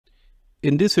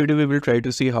In this video, we will try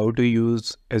to see how to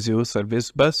use Azure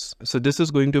Service Bus. So this is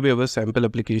going to be our sample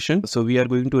application. So we are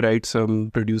going to write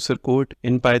some producer code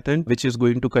in Python, which is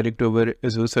going to connect over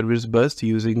Azure Service Bus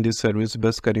using this Service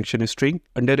Bus connection string.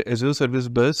 Under Azure Service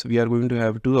Bus, we are going to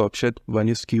have two options. One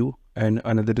is queue and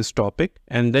another is topic.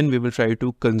 And then we will try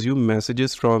to consume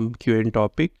messages from queue and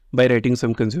topic by writing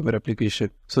some consumer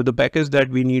application. So the package that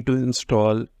we need to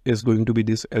install is going to be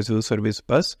this Azure Service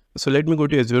Bus. So let me go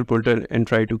to Azure Portal and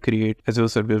try to create Azure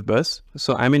Service Bus.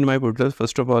 So I'm in my portal.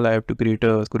 First of all, I have to create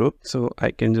a group. So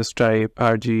I can just type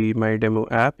rg my demo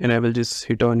app and I will just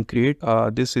hit on create.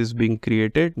 This is being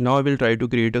created. Now I will try to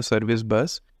create a service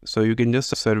bus. So you can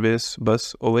just service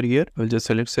bus over here. I'll just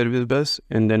select service bus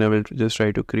and then I will just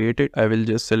try to create it. I will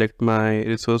just select my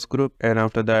resource group, and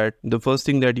after that, the first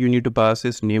thing that you need to pass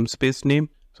is namespace name.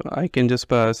 So I can just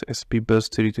pass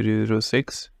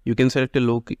spbus3306. You can select a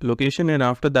location, and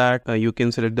after that you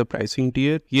can select the pricing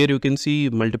tier. Here you can see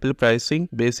multiple pricing: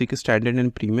 basic, standard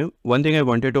and premium. One thing I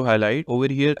wanted to highlight over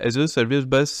here, Azure Service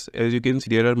Bus, as you can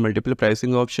see, there are multiple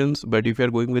pricing options, but if you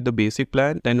are going with the basic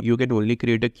plan, then you can only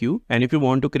create a queue. And if you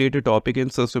want to create a topic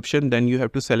and subscription, then you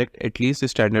have to select at least a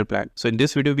standard plan. So in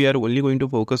this video, we are only going to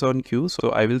focus on queue. So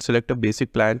I will select a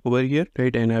basic plan over here,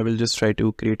 right? And I will just try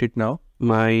to create it now.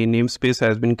 My namespace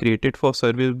has been created for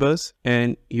Service Bus,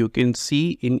 and you can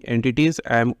see in entities,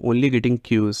 I'm only getting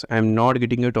queues. I'm not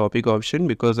getting a topic option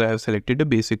because I have selected a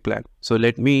basic plan. So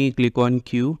let me click on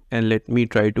queue and let me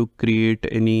try to create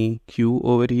any queue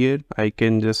over here. I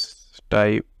can just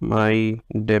type my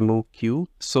demo queue.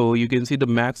 So you can see the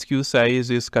max queue size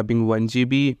is coming 1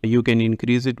 GB. You can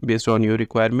increase it based on your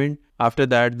requirement. After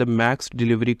that, the max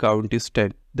delivery count is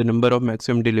 10. The number of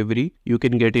maximum delivery you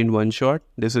can get in one shot.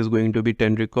 This is going to be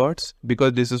 10 records.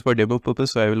 Because this is for demo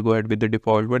purpose, so I will go ahead with the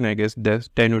default one. I guess that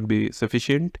 10 would be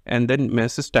sufficient. And then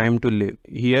message time to live.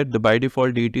 Here the by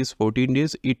default date is 14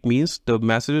 days. It means the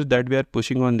messages that we are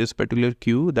pushing on this particular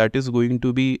queue, that is going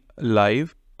to be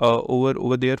live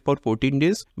over there for 14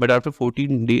 days, but after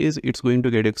 14 days it's going to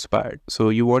get expired. So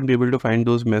you won't be able to find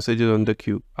those messages on the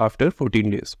queue after 14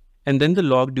 days. And then the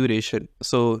log duration.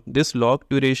 So this log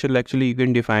duration, actually you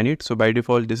can define it. So by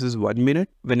default, this is 1 minute.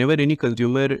 Whenever any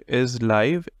consumer is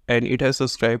live and it has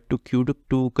subscribed to queue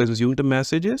to consume the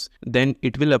messages, then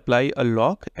it will apply a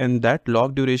log, and that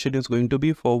log duration is going to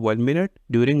be for 1 minute.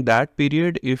 During that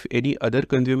period, if any other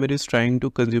consumer is trying to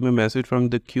consume a message from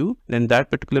the queue, then that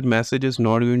particular message is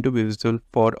not going to be visible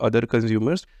for other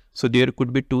consumers. So there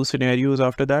could be two scenarios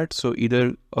after that. So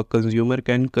either a consumer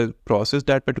can process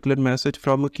that particular message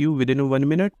from a queue within 1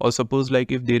 minute, or suppose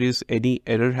like if there is any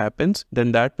error happens,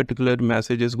 then that particular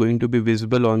message is going to be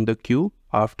visible on the queue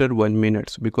after 1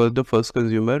 minute, because the first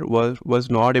consumer was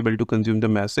not able to consume the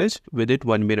message within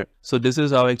 1 minute. So this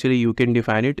is how actually you can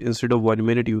define it. Instead of 1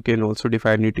 minute, you can also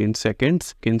define it in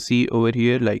seconds. You can see over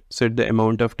here, like set the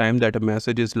amount of time that a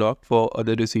message is locked for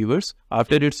other receivers.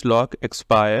 After its lock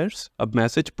expires, a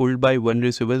message pulled by one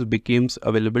receiver becomes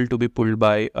available to be pulled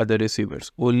by other receivers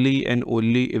only and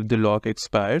only if the lock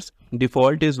expires.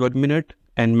 Default is 1 minute.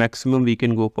 And maximum we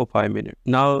can go for 5 minutes.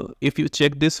 Now, if you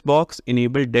check this box,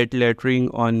 enable dead lettering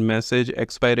on message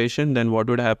expiration, then what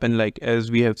would happen? Like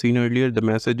as we have seen earlier, the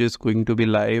message is going to be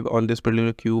live on this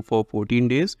particular queue for 14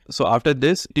 days. So after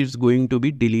this, it's going to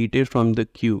be deleted from the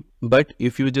queue. But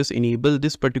if you just enable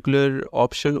this particular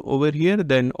option over here,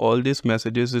 then all these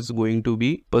messages is going to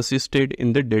be persisted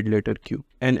in the dead letter queue.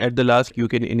 And at the last, you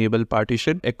can enable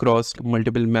partition across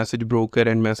multiple message broker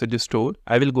and message store.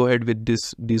 I will go ahead with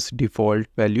these default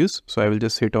values. So I will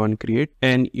just hit on create,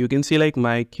 and you can see like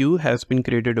my queue has been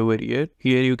created over here.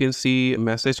 Here you can see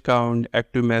message count,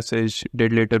 active message,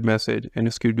 dead letter message, and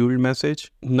a scheduled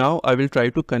message. Now I will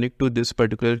try to connect to this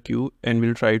particular queue and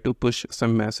will try to push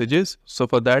some messages. So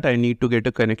for that, I need to get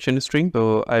a connection string.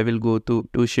 So I will go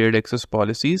to shared access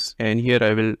policies, and here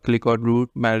I will click on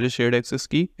root manage shared access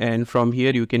key, and from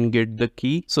here you can get the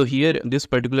key. So here this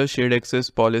particular shared access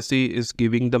policy is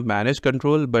giving the manage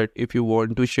control, but if you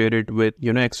want to share it with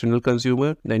external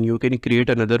consumer, then you can create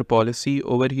another policy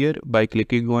over here by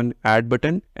clicking on add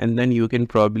button, and then you can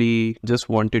probably just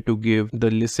want it to give the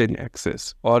listen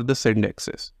access or the send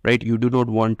access, right? You do not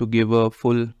want to give a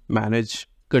full manage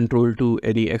control to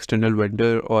any external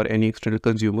vendor or any external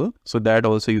consumer. So that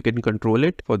also you can control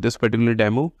it. For this particular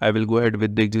demo, I will go ahead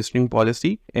with the existing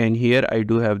policy, and here I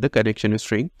do have the connection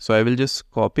string. So I will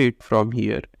just copy it from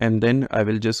here, and then I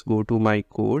will just go to my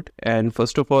code, and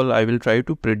first of all I will try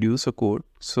to produce a code.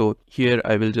 So here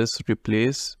I will just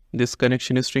replace this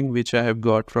connection string which I have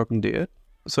got from there.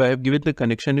 So I have given the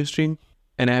connection string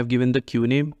and I have given the queue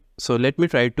name So let me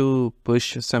try to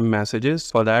push some messages.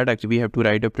 For that, actually, we have to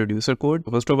write a producer code.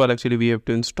 First of all, actually, we have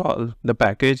to install the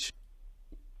package.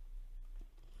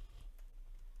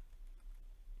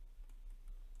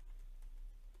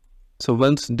 So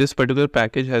once this particular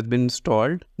package has been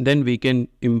installed, then we can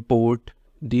import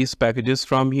these packages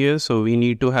from here. So we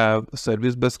need to have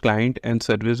service bus client and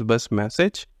service bus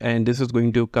message, and this is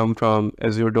going to come from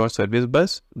Azure.Service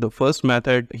Bus. The first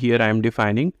method here I am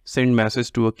defining send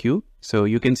message to a queue. So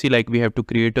you can see like we have to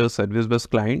create a service bus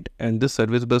client, and this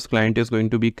service bus client is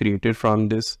going to be created from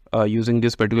this using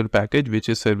this particular package, which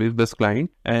is service bus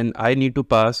client, and I need to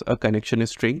pass a connection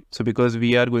string. So because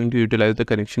we are going to utilize the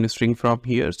connection string from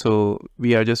here, so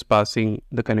we are just passing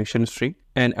the connection string,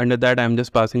 and under that I'm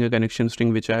just passing a connection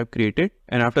string which I have created.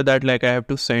 And after that, like, I have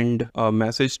to send a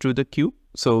message to the queue.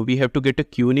 So we have to get a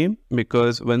queue name,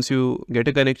 because once you get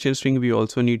a connection string, we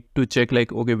also need to check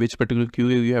like, okay, which particular queue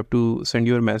you have to send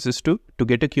your message to. To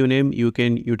get a queue name, you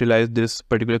can utilize this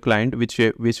particular client which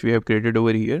we have created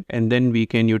over here, and then we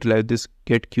can utilize this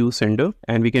get queue sender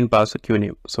and we can pass a queue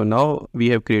name. So now we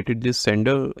have created this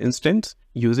sender instance.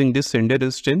 Using this sender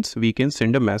instance, we can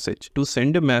send a message. To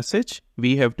send a message,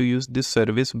 we have to use this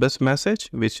service bus message,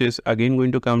 which is again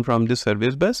going to come from this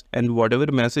service bus, and whatever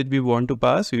message we want to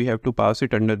pass, we have to pass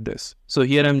it under this. So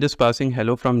here I'm just passing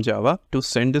hello from Java. To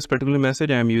send this particular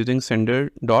message, I'm using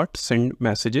sender.send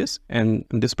messages and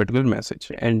this particular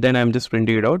message, and then I'm just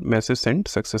printing it out, message sent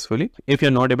successfully. If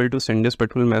you're not able to send this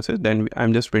particular message, then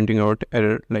I'm just printing out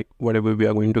error, like whatever we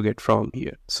are going to get from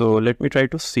here. So let me try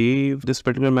to save this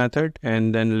particular method, and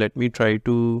then let me try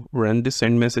to run this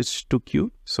send message to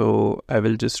queue. So I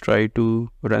will just try to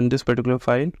run this particular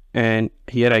file, and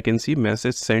here I can see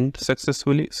message sent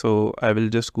successfully. So I will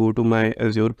just go to my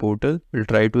Azure portal, will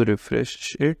try to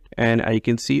refresh it, and I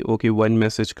can see, okay, one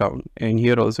message count, and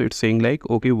here also it's saying like,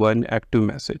 okay, one active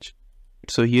message.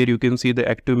 So here you can see the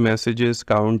active messages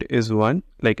count is 1,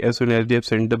 like as soon as we have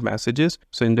sent the messages.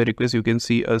 So in the request, you can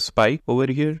see a spike over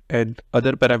here and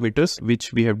other parameters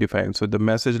which we have defined. So the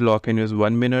message lock-in is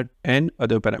 1 minute and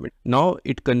other parameter. Now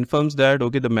it confirms that,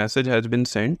 okay, the message has been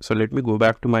sent. So let me go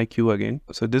back to my queue again.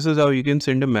 So this is how you can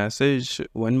send a message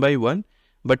one by one.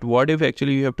 But what if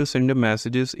actually you have to send the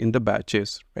messages in the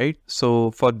batches, right?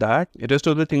 So for that, the rest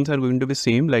of the things are going to be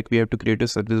same. Like we have to create a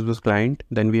service bus client,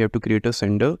 then we have to create a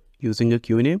sender using a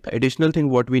queue name. Additional thing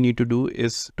what we need to do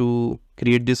is to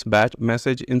create this batch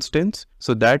message instance,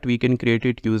 so that we can create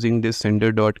it using this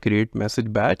sender.create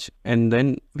message batch, and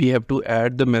then we have to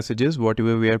add the messages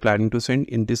whatever we are planning to send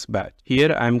in this batch.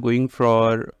 Here I'm going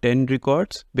for 10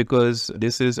 records because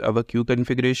this is our queue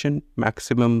configuration.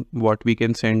 Maximum what we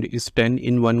can send is 10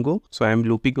 in one go. So I'm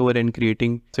looping over and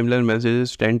creating similar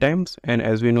messages 10 times, and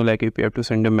as we know, like if we have to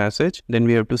send a message, then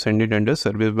we have to send it under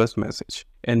service bus message.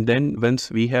 And then once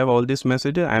we have all these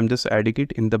messages, I'm just adding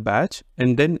it in the batch,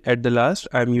 and then at the last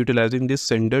I'm utilizing this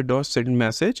sender.send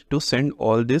message to send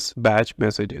all these batch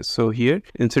messages. So here,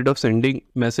 instead of sending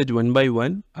message one by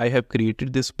one, I have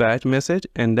created this batch message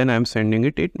and then I'm sending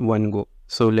it in one go.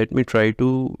 So let me try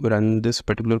to run this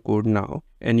particular code now,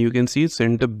 and you can see it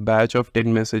sent a batch of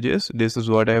 10 messages. This is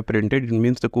what I have printed. It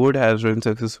means the code has run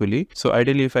successfully. So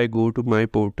ideally, if I go to my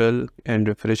portal and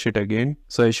refresh it again,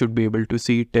 so I should be able to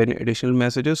see 10 additional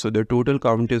messages. So the total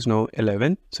count is now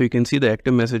 11. So you can see the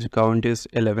active message count is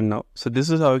 11 now. So this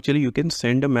is how actually you can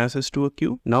send a message to a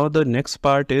queue. Now the next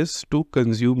part is to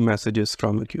consume messages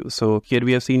from a queue. So here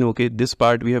we have seen, okay, this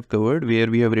part we have covered where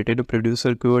we have written a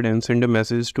producer code and send a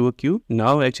message to a queue.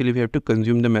 Now actually we have to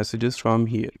consume the messages from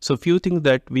here. So few things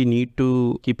that we need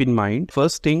to keep in mind.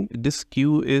 First thing, this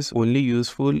queue is only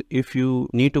useful if you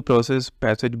need to process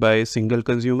passage by a single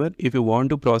consumer. If you want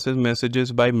to process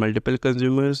messages by multiple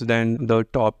consumers, then the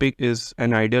topic is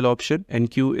an ideal option and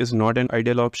queue is not an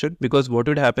ideal option, because what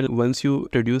would happen once you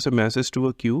produce a message to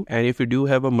a queue, and if you do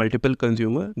have a multiple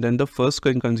consumer, then the first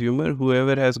consumer,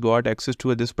 whoever has got access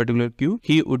to this particular queue,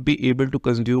 he would be able to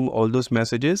consume all those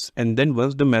messages, and then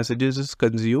once the messages is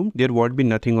consumed, there won't be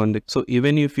nothing on the. So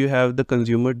even if you have the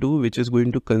consumer 2 which is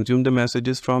going to consume the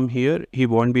messages from here, he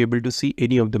won't be able to see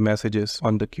any of the messages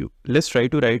on the queue. Let's try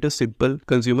to write a simple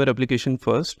consumer application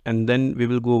first, and then we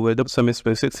will go over some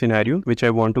specific scenario which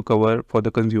I want to cover for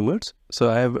the consumers. So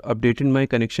I have updated my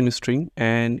connection string,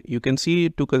 and you can see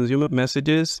to consumer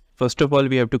messages, First of all,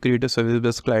 we have to create a service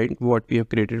bus client, what we have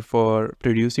created for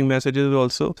producing messages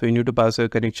also. So you need to pass a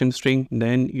connection string.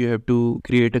 Then you have to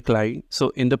create a client. So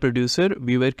in the producer,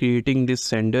 we were creating this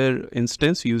sender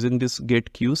instance using this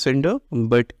get queue sender,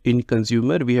 but in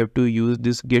consumer, we have to use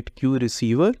this get queue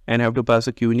receiver and have to pass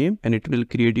a queue name, and it will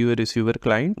create you a receiver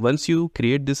client. Once you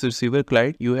create this receiver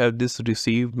client, you have this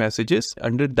receive messages.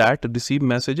 Under that receive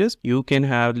messages, you can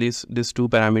have this two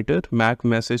parameter, max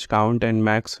message count and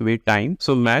max wait time.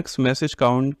 So max message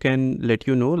count can let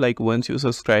you know, like once you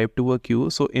subscribe to a queue,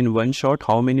 so in one shot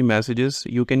how many messages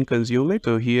you can consume it.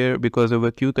 So here, because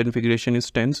our queue configuration is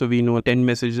 10, so we know 10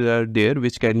 messages are there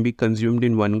which can be consumed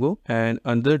in one go. And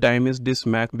another time is this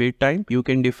max wait time. You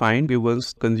can define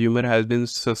once consumer has been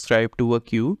subscribed to a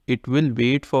queue, it will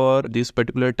wait for this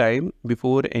particular time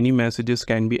before any messages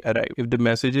can be arrived. If the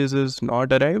messages is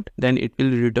not arrived, then it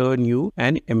will return you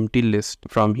an empty list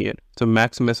from here. So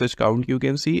max message count you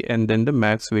can see, and then the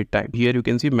max wait time. Here you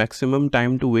can see maximum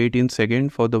time to wait in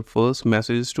second for the first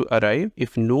messages to arrive.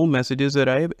 If no messages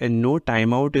arrive and no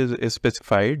timeout is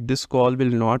specified, this call will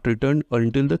not return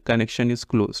until the connection is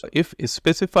closed. If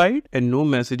specified and no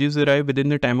messages arrive within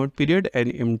the timeout period, an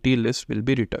empty list will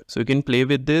be returned. So you can play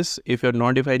with this. If you're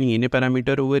not defining any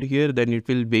parameter over here, then it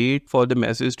will wait for the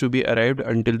message to be arrived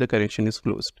until the connection is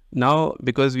closed. Now,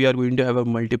 because we are going to have a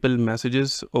multiple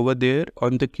messages over there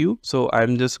on the queue, so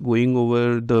I'm just going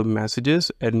over the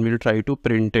messages and we'll try to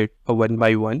print it one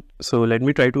by one. So let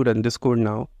me try to run this code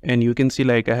now, and you can see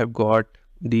like I have got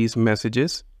these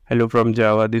messages. Hello from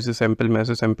Java, this is sample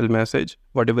message,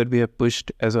 whatever we have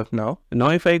pushed as of now. Now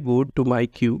if I go to my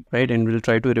queue, right, and we'll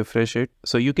try to refresh it.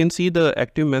 So you can see the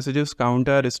active messages count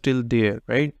are still there,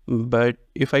 right? But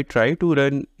if I try to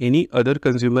run any other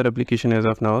consumer application as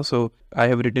of now, so I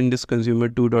have written this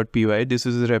consumer2.py. This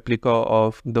is a replica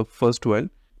of the first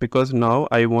one, because now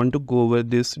I want to go over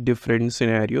these different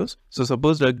scenarios. So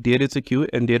suppose like there is a queue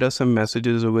and there are some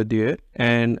messages over there,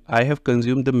 and I have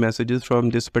consumed the messages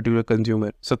from this particular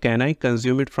consumer. So can I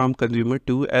consume it from consumer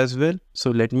 2 as well?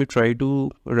 So let me try to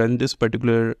run this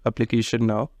particular application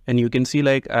now, and you can see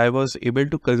like I was able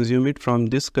to consume it from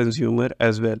this consumer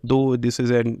as well, though this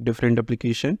is a different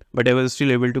application, but I was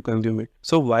still able to consume it.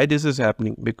 So why this is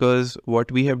happening? Because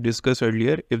what we have discussed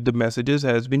earlier, if the messages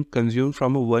has been consumed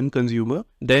from a one consumer,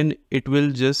 then it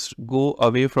will just go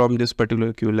away from this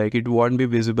particular queue. Like it won't be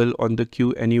visible on the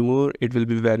queue anymore. It will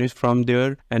be vanished from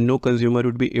there and no consumer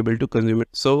would be able to consume it.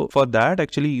 So for that,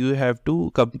 actually you have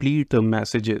to complete the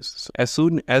messages. As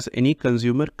soon as any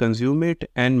consumer consume it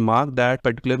and mark that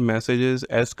particular messages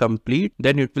as complete,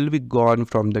 then it will be gone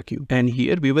from the queue. And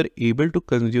here we were able to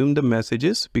consume the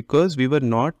messages because we were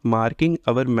not marking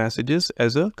our messages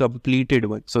as a completed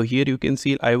one. So here you can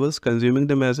see I was consuming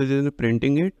the messages and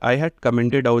printing it. I had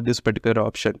commented out this particular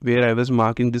option where I was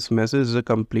marking this message as a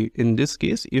complete. In this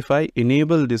case, if I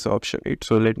enable this option, right?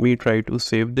 So let me try to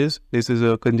save this. This is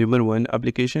a consumer 1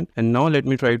 application, and now let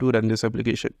me try to run this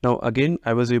application. Now again,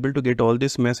 I was able to get all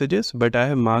these messages, but I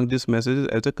have marked this message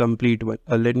as a complete one.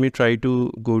 Let me try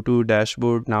to go to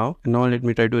dashboard now. Now let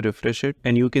me try to refresh it,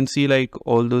 and you can see like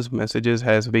all those messages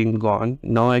has been gone.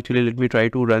 Now actually let me try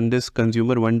to run this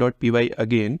consumer1.py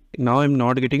again. Now I'm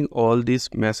not getting all these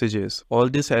messages. All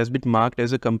this has been marked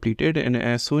as a completed, and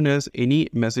as soon as any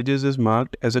messages is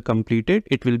marked as a completed,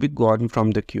 it will be gone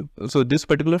from the queue. So this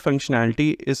particular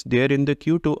functionality is there in the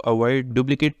queue to avoid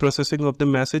duplicate processing of the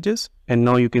messages. And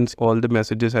now you can see all the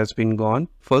messages has been gone.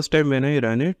 First time when I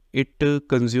run it, it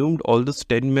consumed all the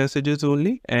 10 messages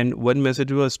only, and one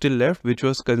message was still left which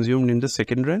was consumed in the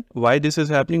second run. Why this is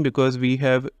happening? Because we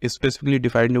have specifically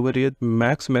defined over here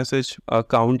max message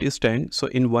count is 10. So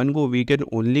in one go we can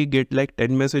only get like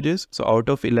 10 messages. So out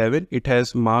of 11, it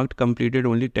has marked completed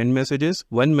only 10 messages.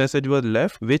 One message was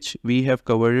left which we have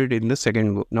covered it in the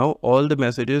second go. Now all the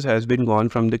messages has been gone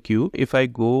from the queue. If I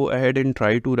go ahead and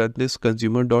try to run this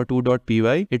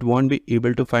consumer.2.py, it won't be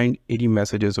able to find any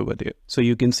messages over there. So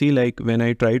you can see like when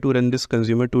I try to run this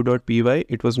consumer2.py,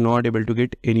 it was not able to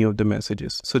get any of the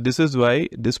messages. So this is why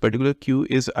this particular queue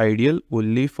is ideal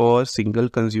only for single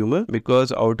consumer,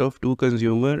 because out of two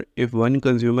consumer, if one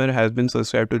consumer has been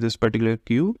subscribed to this particular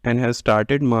queue and has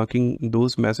started marking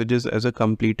those messages as a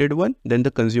completed one, then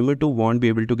the consumer 2 won't be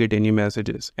able to get any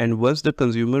messages. And once the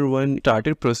consumer 1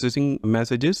 started processing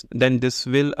messages, then this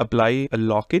will apply a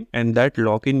lock-in, and that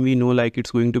lock-in we know like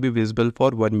it's going to be visible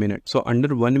for 1 minute. So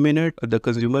under 1 minute, the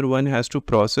consumer consumer 1 has to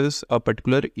process a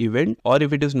particular event, or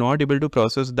if it is not able to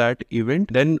process that event,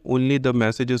 then only the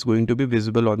message is going to be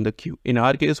visible on the queue. In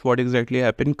our case, what exactly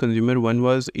happened? Consumer 1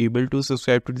 was able to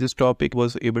subscribe to this topic,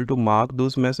 was able to mark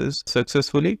those messages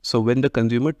successfully. So when the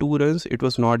consumer 2 runs, it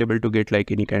was not able to get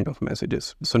like any kind of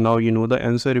messages. So now you know the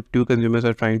answer. If two consumers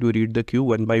are trying to read the queue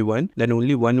one by one, then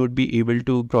only one would be able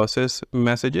to process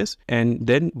messages. And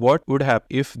then what would happen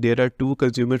if there are two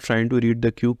consumers trying to read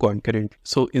the queue concurrently?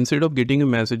 So instead of getting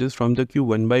messages from the queue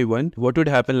one by one, what would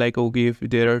happen, like, okay, if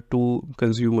there are two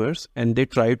consumers and they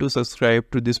try to subscribe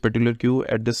to this particular queue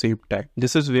at the same time,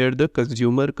 this is where the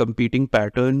consumer competing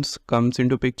patterns comes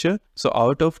into picture. So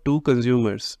out of two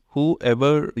consumers,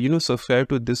 whoever subscribe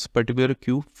to this particular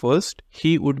queue first,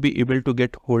 he would be able to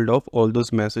get hold of all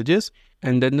those messages,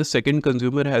 and then the second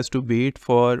consumer has to wait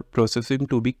for processing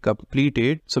to be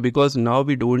completed. So because now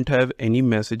we don't have any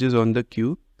messages on the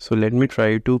queue, so let me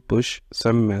try to push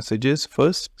some messages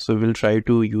first. So we'll try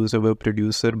to use our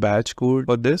producer batch code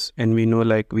for this, and we know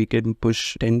like we can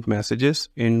push 10 messages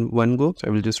in one go. So I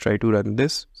will just try to run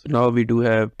this. So now we do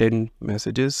have 10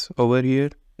 messages over here.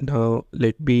 Now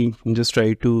let me just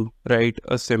try to write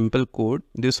a simple code.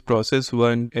 This process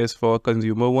 1 is for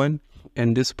consumer 1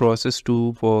 and this process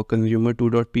 2 for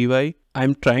consumer2.py.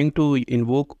 I'm trying to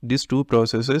invoke these two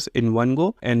processes in one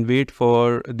go and wait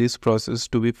for this process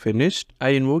to be finished.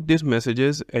 I invoke these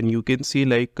messages and you can see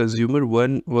like consumer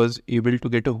 1 was able to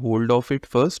get a hold of it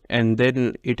first, and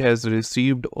then it has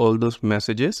received all those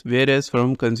messages, whereas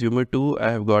from consumer 2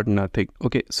 I have got nothing.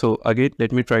 Okay, so again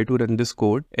let me try to run this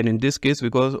code, and in this case,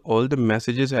 because all the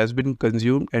messages has been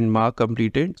consumed and marked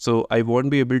completed, so I won't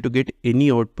be able to get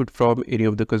any output from any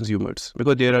of the consumers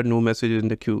because there are no messages in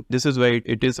the queue. This is why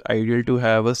it is ideal to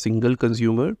have a single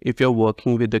consumer if you're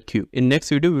working with the queue. In next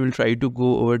video, we will try to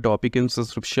go over topic and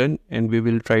subscription, and we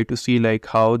will try to see like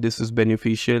how this is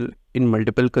beneficial in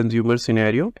multiple consumer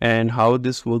scenario and how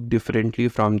this works differently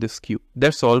from this queue.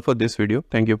 That's all for this video.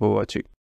 Thank you for watching.